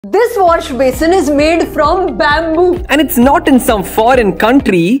This wash basin is made from bamboo. And it's not in some foreign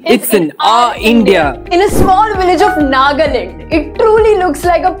country, it's in our India. In a small village of Nagaland. It truly looks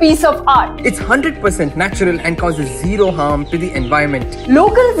like a piece of art. It's 100% natural and causes zero harm to the environment.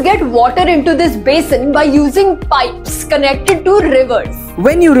 Locals get water into this basin by using pipes connected to rivers.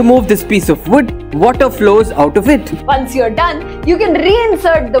 When you remove this piece of wood, water flows out of it. Once you're done, you can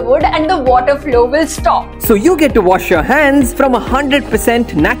reinsert the wood and the water flow will stop. So you get to wash your hands from a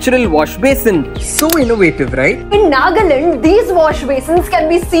 100% natural wash basin. So innovative, right? In Nagaland, these wash basins can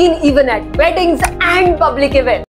be seen even at weddings and public events.